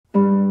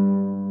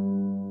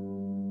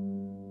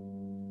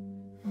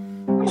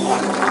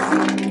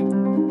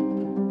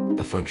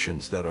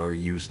functions that are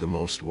used the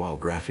most while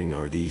graphing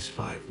are these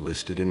 5,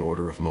 listed in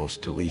order of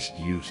most to least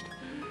used.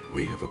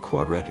 We have a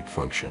quadratic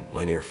function,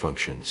 linear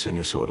function,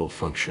 sinusoidal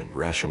function,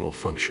 rational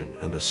function,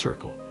 and a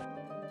circle.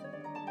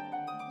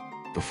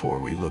 Before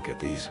we look at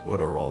these,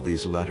 what are all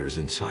these letters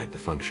inside the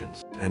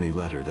functions? Any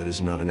letter that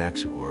is not an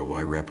X or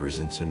Y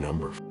represents a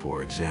number.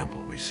 For example,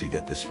 we see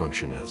that this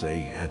function has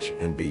A, H,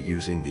 and B.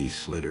 Using these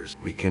slitters,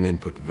 we can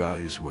input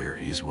values where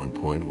E is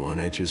 1.1,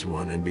 H is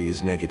 1, and B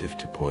is negative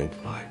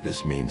 2.5.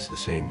 This means the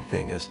same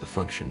thing as the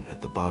function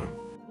at the bottom.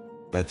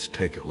 Let's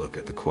take a look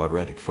at the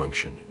quadratic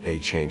function. A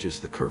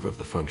changes the curve of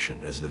the function.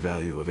 As the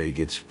value of A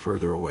gets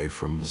further away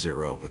from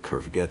 0, the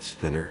curve gets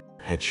thinner.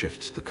 H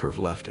shifts the curve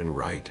left and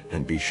right,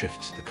 and B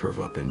shifts the curve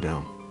up and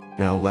down.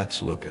 Now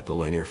let's look at the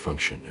linear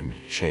function. M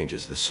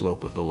changes the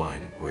slope of the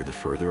line, where the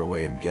further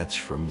away M gets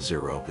from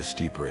 0, the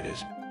steeper it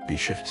is. B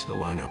shifts the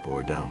line up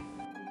or down.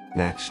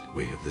 Next,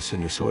 we have the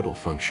sinusoidal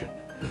function.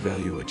 The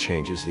value it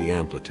changes the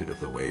amplitude of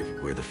the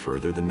wave, where the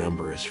further the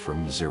number is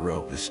from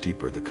 0, the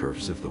steeper the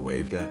curves of the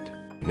wave get.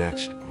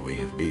 Next, we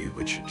have B,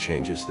 which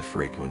changes the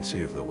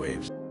frequency of the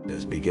waves.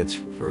 As B gets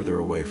further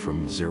away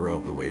from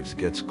 0, the waves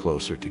gets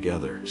closer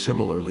together.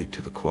 Similarly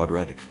to the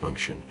quadratic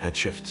function, H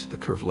shifts the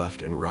curve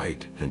left and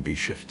right, and B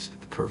shifts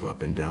the curve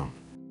up and down.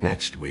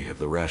 Next, we have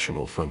the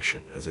rational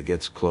function. As it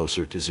gets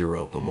closer to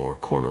 0, the more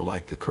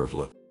corner-like the curve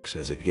looks.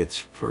 As it gets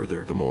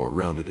further, the more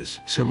round it is.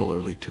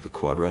 Similarly to the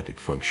quadratic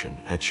function,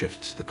 H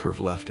shifts the curve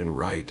left and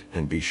right,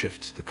 and B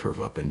shifts the curve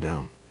up and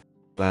down.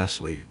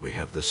 Lastly, we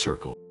have the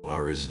circle.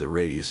 R is the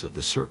radius of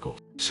the circle.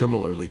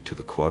 Similarly to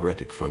the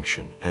quadratic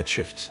function, H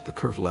shifts the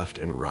curve left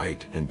and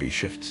right, and B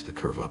shifts the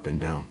curve up and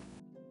down.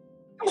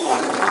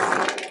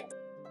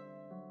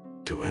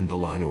 To end the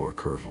line or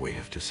curve, we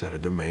have to set a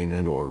domain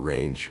and or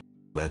range.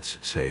 Let's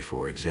say,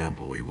 for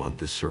example, we want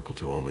this circle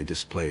to only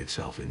display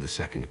itself in the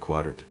second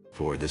quadrant.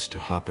 For this to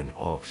happen,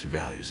 all x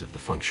values of the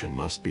function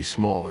must be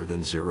smaller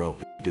than 0.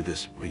 To do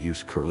this, we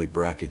use curly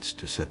brackets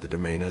to set the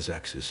domain as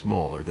x is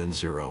smaller than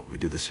 0. We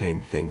do the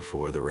same thing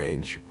for the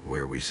range,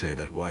 where we say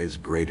that y is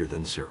greater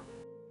than 0.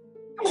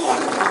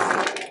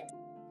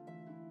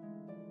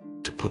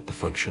 To put the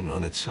function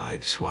on its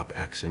side, swap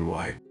x and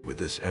y. With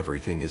this,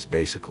 everything is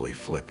basically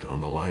flipped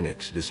on the line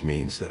x. This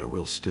means that it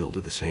will still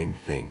do the same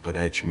thing, but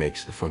h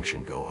makes the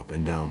function go up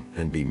and down,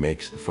 and b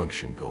makes the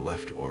function go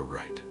left or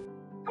right.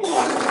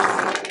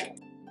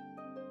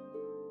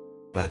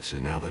 Let's say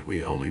now that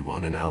we only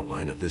want an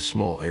outline of this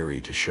small area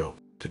to show.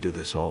 To do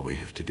this, all we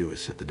have to do is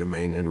set the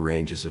domain and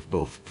ranges of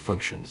both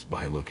functions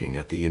by looking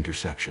at the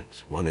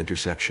intersections. One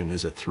intersection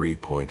is at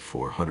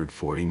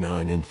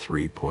 3.449 and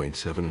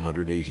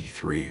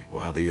 3.783,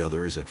 while the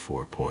other is at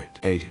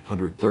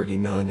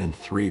 4.839 and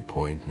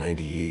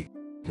 3.98.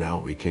 Now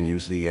we can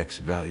use the x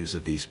values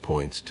of these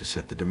points to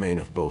set the domain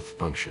of both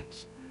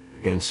functions.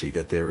 You can see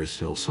that there is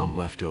still some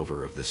left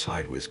over of the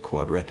sideways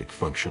quadratic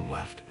function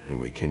left, and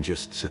we can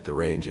just set the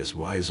range as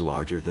y is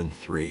larger than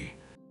 3.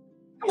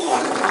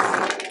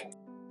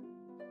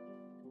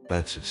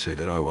 Let's say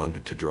that I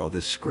wanted to draw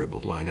this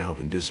scribbled line out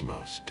in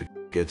Desmos. To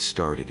get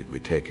started,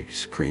 we take a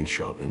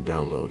screenshot and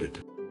download it.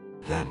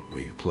 Then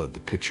we upload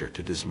the picture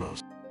to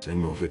Desmos and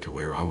move it to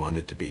where I want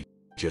it to be.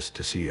 Just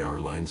to see our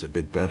lines a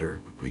bit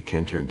better, we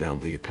can turn down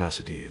the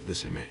opacity of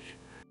this image.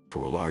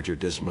 For larger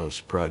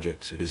Desmos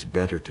projects, it is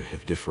better to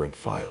have different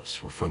files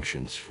or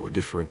functions for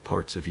different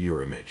parts of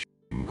your image.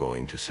 I'm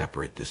going to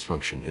separate this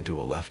function into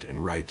a left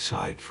and right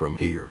side from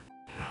here.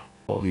 Now,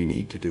 all you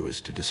need to do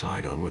is to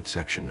decide on what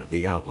section of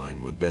the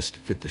outline would best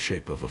fit the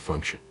shape of a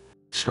function.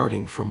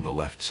 Starting from the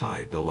left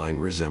side, the line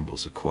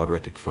resembles a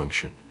quadratic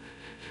function.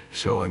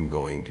 So I'm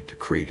going to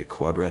create a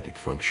quadratic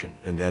function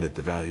and edit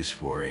the values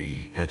for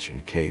a, h,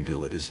 and k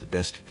till it is the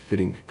best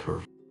fitting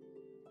curve.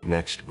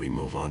 Next, we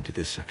move on to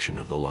this section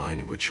of the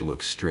line which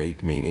looks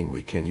straight, meaning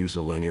we can use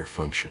a linear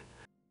function.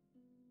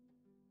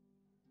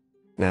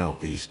 Now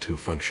these two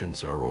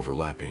functions are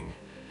overlapping.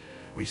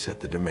 We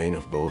set the domain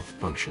of both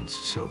functions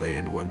so they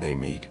end when they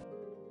meet.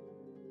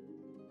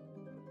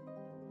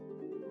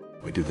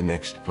 We do the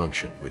next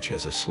function, which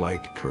has a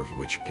slight curve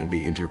which can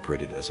be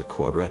interpreted as a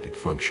quadratic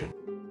function.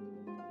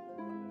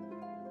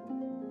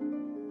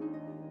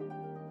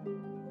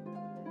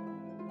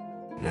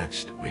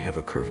 Next, we have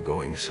a curve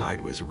going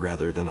sideways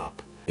rather than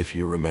up. If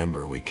you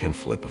remember, we can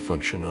flip a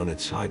function on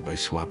its side by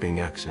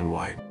swapping x and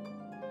y.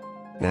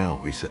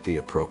 Now we set the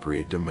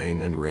appropriate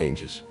domain and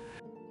ranges.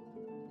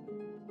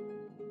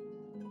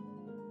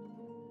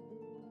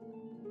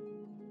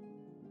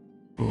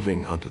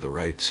 Moving on to the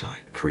right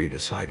side, create a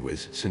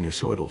sideways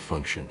sinusoidal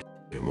function,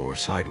 two more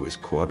sideways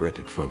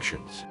quadratic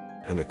functions,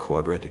 and a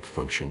quadratic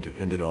function to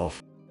end it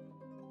off.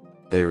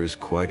 There is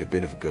quite a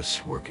bit of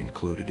guesswork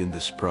included in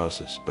this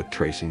process, but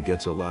tracing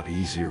gets a lot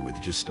easier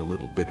with just a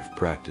little bit of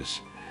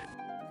practice.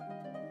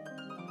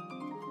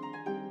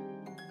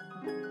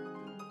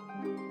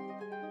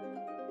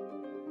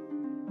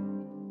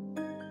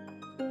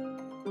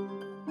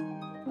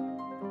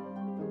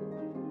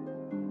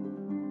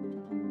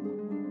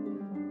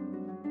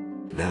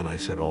 Then I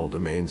set all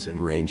domains and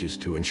ranges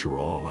to ensure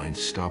all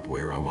lines stop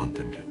where I want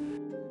them to.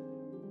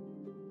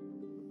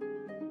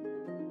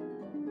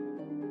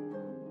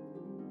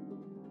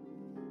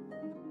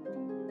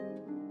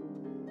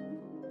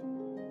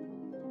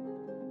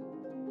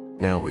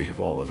 Now we have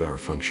all of our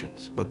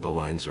functions, but the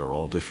lines are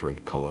all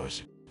different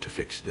colors. To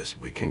fix this,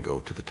 we can go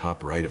to the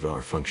top right of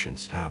our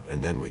Functions tab,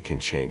 and then we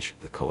can change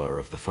the color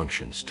of the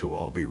functions to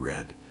all be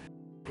red.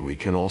 We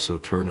can also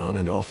turn on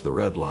and off the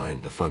red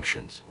line, the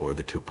functions, or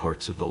the two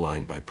parts of the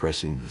line by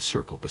pressing the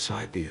circle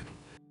beside it.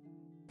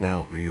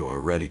 Now you are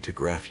ready to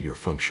graph your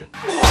function.